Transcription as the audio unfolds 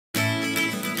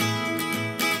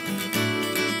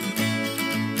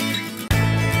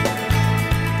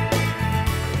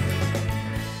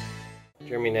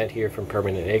Net here from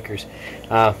Permanent Acres.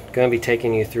 Going to be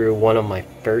taking you through one of my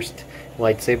first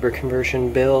lightsaber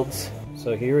conversion builds.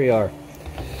 So here we are.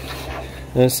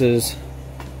 This is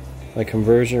my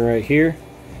conversion right here.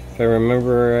 If I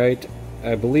remember right,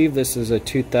 I believe this is a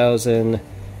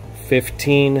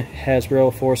 2015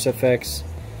 Hasbro Force FX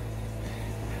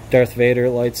Darth Vader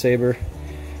lightsaber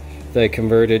that I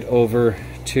converted over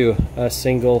to a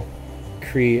single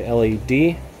Cree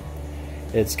LED.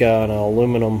 It's got an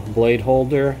aluminum blade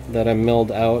holder that I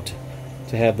milled out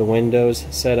to have the windows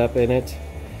set up in it.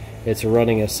 It's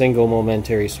running a single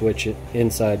momentary switch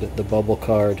inside the bubble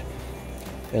card,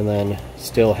 and then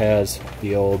still has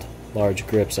the old large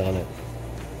grips on it.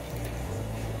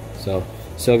 So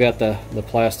still got the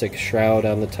plastic shroud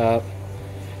on the top,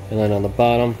 and then on the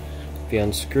bottom, if you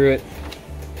unscrew it,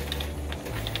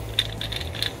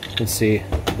 you can see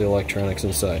the electronics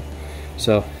inside.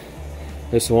 So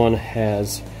this one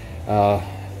has a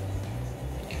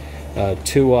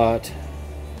 2-watt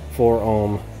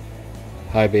 4-ohm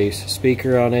high bass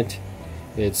speaker on it.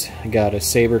 It's got a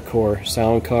Sabercore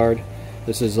sound card.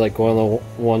 This is like one of the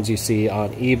ones you see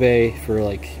on eBay for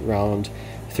like around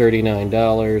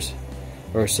 $39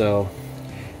 or so.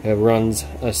 It runs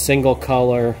a single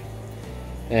color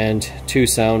and 2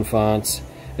 sound fonts.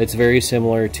 It's very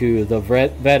similar to the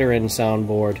Veteran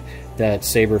soundboard that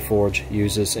Saberforge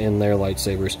uses in their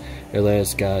lightsabers. And then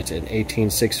it's got an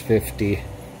 18650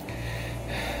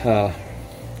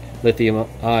 Lithium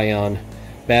Ion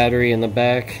battery in the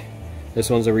back. This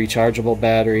one's a rechargeable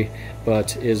battery,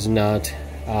 but is not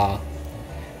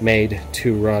made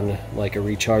to run like a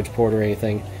recharge port or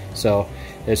anything. So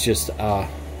it's just a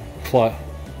pop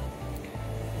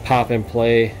and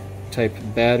play type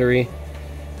battery,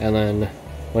 and then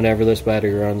whenever this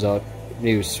battery runs out,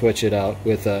 you switch it out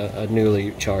with a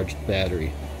newly charged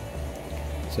battery.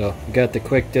 So you got the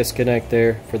quick disconnect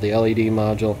there for the LED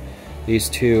module. These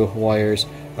 2 wires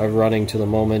are running to the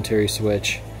momentary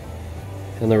switch,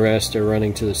 and the rest are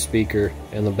running to the speaker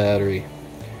and the battery.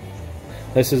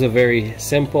 This is a very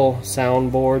simple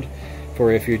soundboard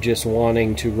for if you're just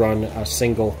wanting to run a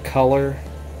single color,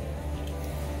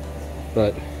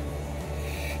 but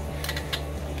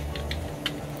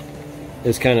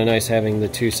it's kind of nice having the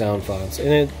 2 sound fonts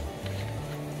in it.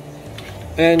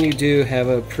 And you do have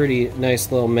a pretty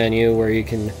nice little menu where you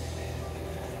can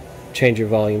change your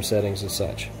volume settings and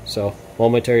such. So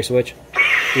momentary switch,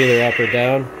 either up or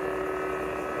down.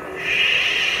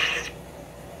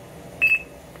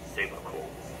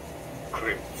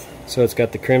 So it's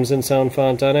got the Crimson sound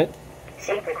font on it,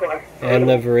 and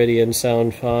the Viridian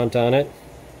sound font on it.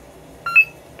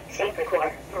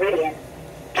 Sabercore, Viridian.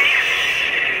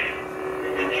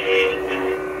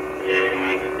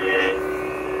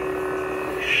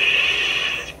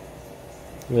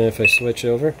 And then if I switch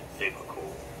over,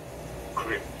 Sabercore,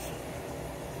 Crimson.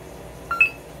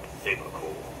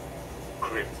 Sabercore,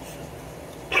 Crimson.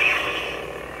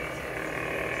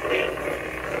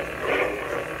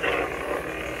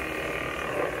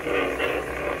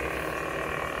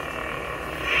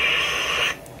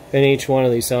 and each one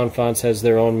of these sound fonts has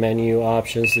their own menu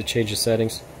options to change the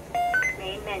settings.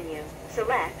 Main menu.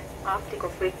 Select optical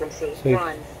frequency. So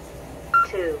 1,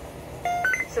 2.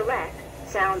 Select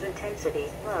sound intensity.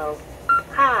 Low.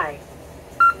 High.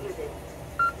 Muted.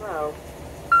 Low.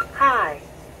 High.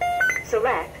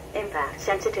 Select impact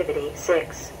sensitivity.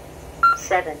 6,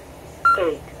 7,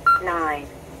 8, 9.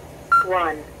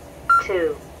 1,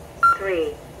 2,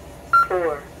 3,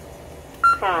 4,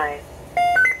 5.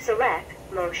 Select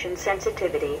motion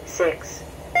sensitivity. 6.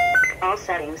 All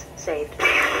settings saved.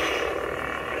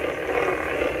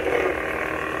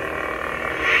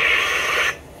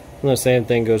 And the same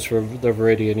thing goes for the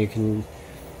Viridian. You can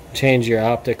change your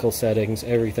optical settings,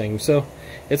 everything. So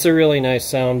it's a really nice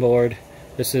soundboard.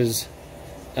 This is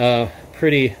a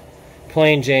pretty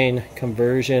plain Jane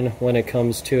conversion when it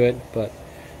comes to it, but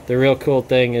the real cool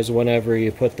thing is whenever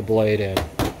you put the blade in.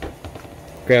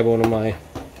 Grab one of my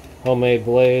homemade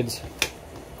blades,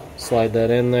 slide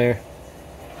that in there.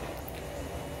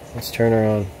 Let's turn her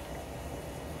on.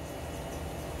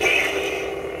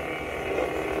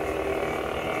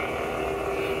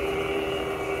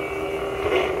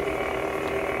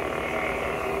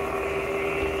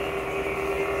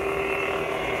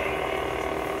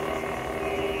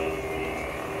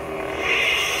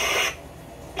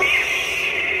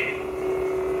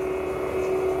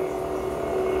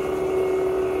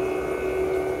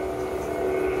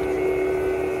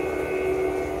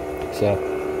 So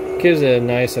gives it a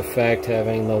nice effect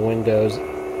having the windows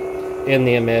in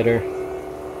the emitter.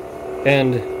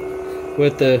 And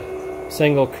with the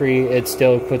single Cree, it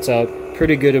still puts out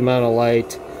pretty good amount of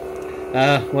light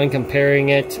when comparing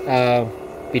it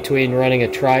between running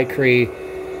a tri-Cree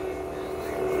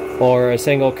or a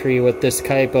single Cree with this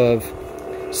type of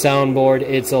soundboard,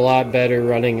 it's a lot better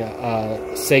running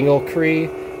a single Cree,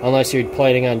 unless you're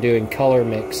planning on doing color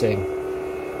mixing.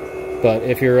 But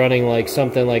if you're running like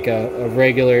something like a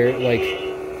regular, like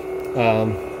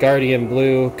Guardian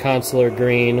Blue, Consular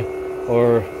Green,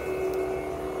 or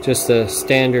just a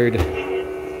standard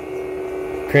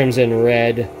Crimson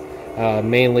Red,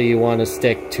 mainly you want to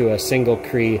stick to a single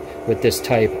Cree with this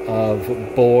type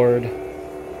of board.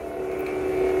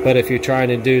 But if you're trying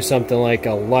to do something like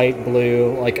a light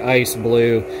blue, like ice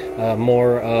blue,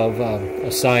 more of a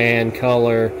cyan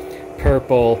color,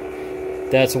 purple,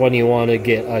 that's when you want to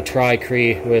get a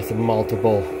tri-Cree with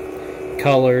multiple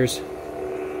colors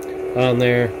on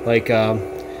there, like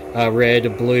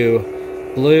red, blue,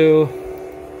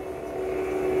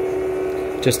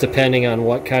 just depending on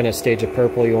what kind of stage of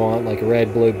purple you want, like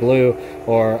red, blue,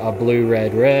 or a blue,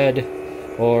 red,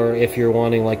 or if you're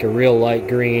wanting like a real light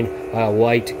green,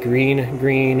 white, green,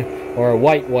 or a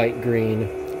white, green.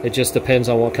 It just depends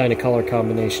on what kind of color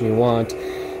combination you want.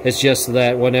 It's just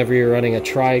that whenever you're running a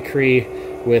tri-Cree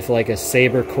with like a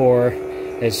Sabercore,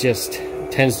 it just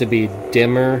tends to be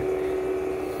dimmer.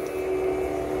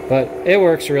 But it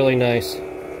works really nice.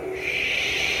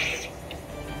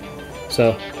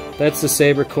 So that's the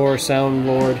Sabercore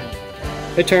soundboard.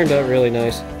 It turned out really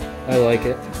nice. I like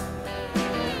it.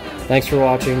 Thanks for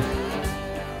watching.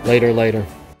 Later.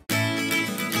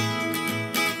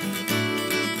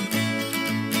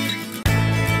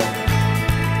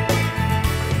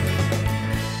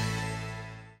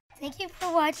 Thank you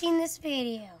for watching this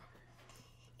video.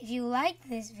 If you liked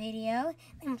this video,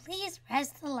 then please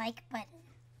press the like button.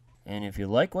 And if you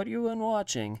like what you've been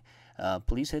watching,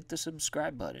 please hit the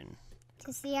subscribe button.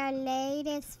 To see our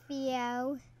latest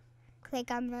video,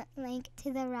 click on the link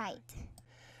to the right.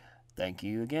 Thank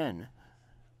you again.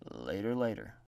 Later.